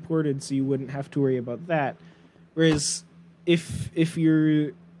imported, so you wouldn't have to worry about that. Whereas if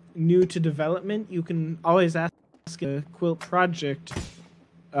you're new to development, you can always ask a Quilt project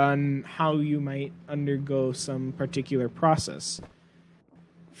on how you might undergo some particular process.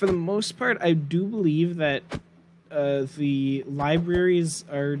 For the most part, I do believe that the libraries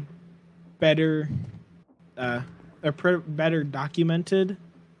are better better documented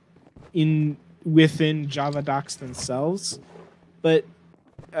within Java docs themselves. But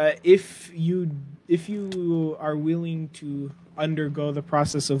if you are willing to undergo the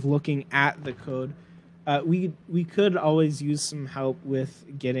process of looking at the code, we could always use some help with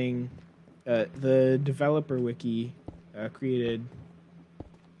getting the developer wiki created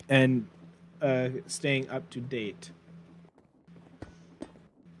and staying up to date.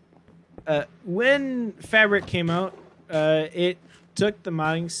 When Fabric came out, it took the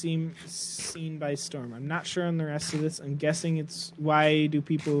modding scene by storm. I'm not sure on the rest of this. I'm guessing it's why do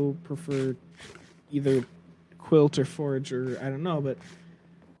people prefer either Quilt or Forge, or I don't know, but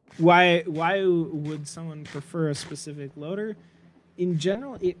why would someone prefer a specific loader? In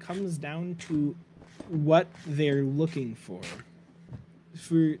general, it comes down to what they're looking for.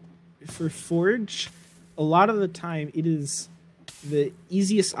 For Forge, a lot of the time it is the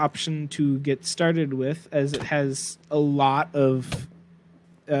easiest option to get started with, as it has a lot of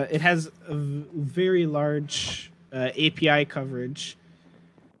it has a very large API coverage,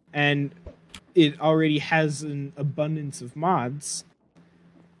 and it already has an abundance of mods.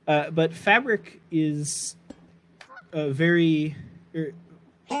 But Fabric is Fabric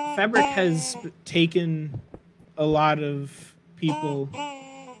has taken a lot of people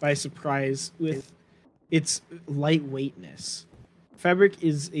by surprise with its lightweightness. Fabric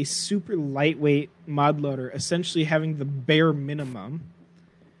is a super lightweight mod loader, essentially having the bare minimum,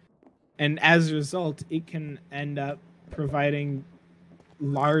 and as a result, it can end up providing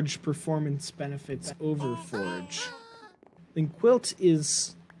large performance benefits over Forge. Then Quilt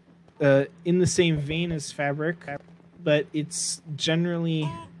is in the same vein as Fabric, but it's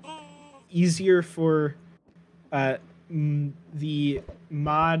generally easier for the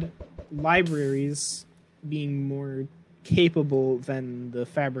mod libraries being more capable than the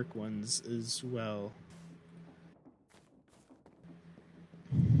Fabric ones as well.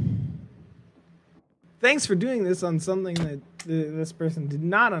 Thanks for doing this on something that this person did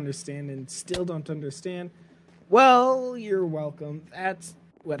not understand and still don't understand. Well, you're welcome. That's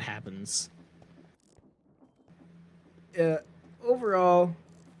what happens. Overall,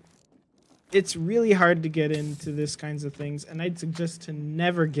 it's really hard to get into this kinds of things, and I'd suggest to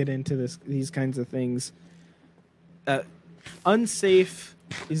never get into these kinds of things. Unsafe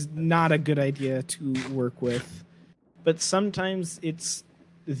is not a good idea to work with, but sometimes it's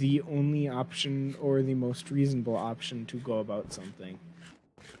the only option or the most reasonable option to go about something.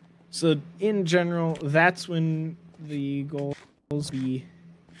 So in general, that's when the goal will be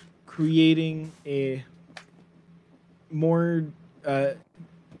creating a more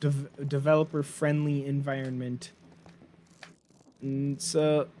developer-friendly environment. And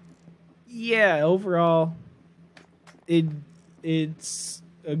so, yeah, overall, it's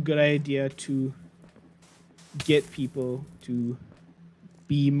a good idea to get people to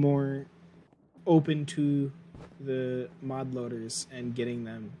be more open to the mod loaders and getting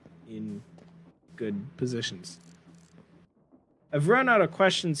them in good positions. I've run out of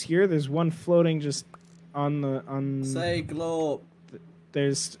questions here. There's one floating just on Say globe.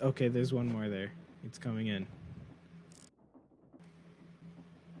 There's one more there. It's coming in.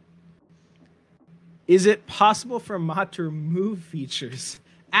 Is it possible for a mod to remove features?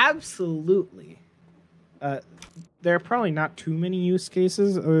 Absolutely. There are probably not too many use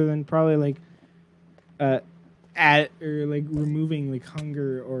cases other than probably removing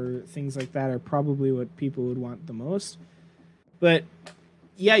hunger or things like that are probably what people would want the most. But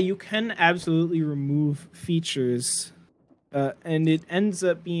yeah, you can absolutely remove features, and it ends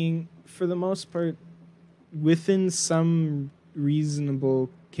up being, for the most part, within some reasonable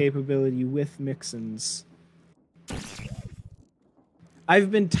capability with mixins.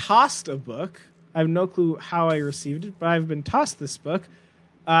 I've been tossed a book. I have no clue how I received it, but I've been tossed this book.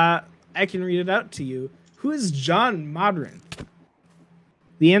 I can read it out to you. Who is John Modrinth?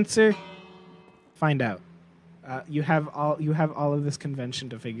 The answer? Find out. You have all of this convention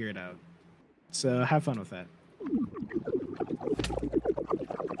to figure it out. So have fun with that.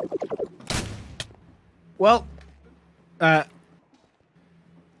 Well,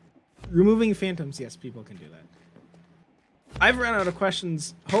 removing phantoms, yes, people can do that. I've run out of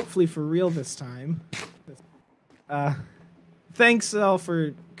questions, hopefully for real this time. Thanks all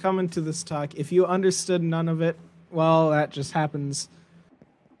for coming to this talk. If you understood none of it, well, that just happens.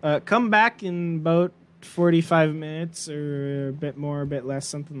 Come back in about 45 minutes or a bit more, a bit less,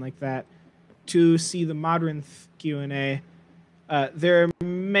 something like that, to see the Modern Q&A. There are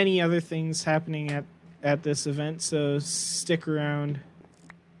many other things happening at this event, so stick around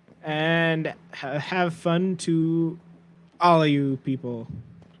and have fun to all of you people.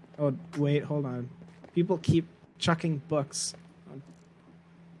 Oh, wait, hold on. People keep chucking books.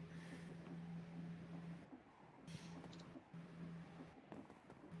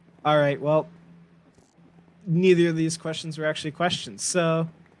 All right, well, neither of these questions were actually questions. So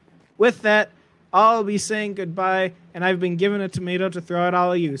with that, I'll be saying goodbye, and I've been given a tomato to throw at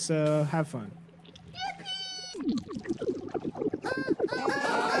all of you, so have fun.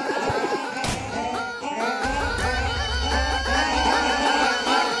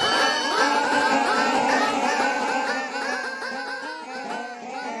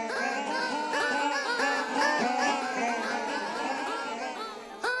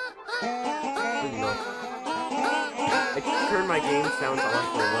 Turn my game sounds on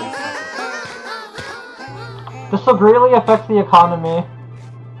for 1 second. This will greatly affect the economy.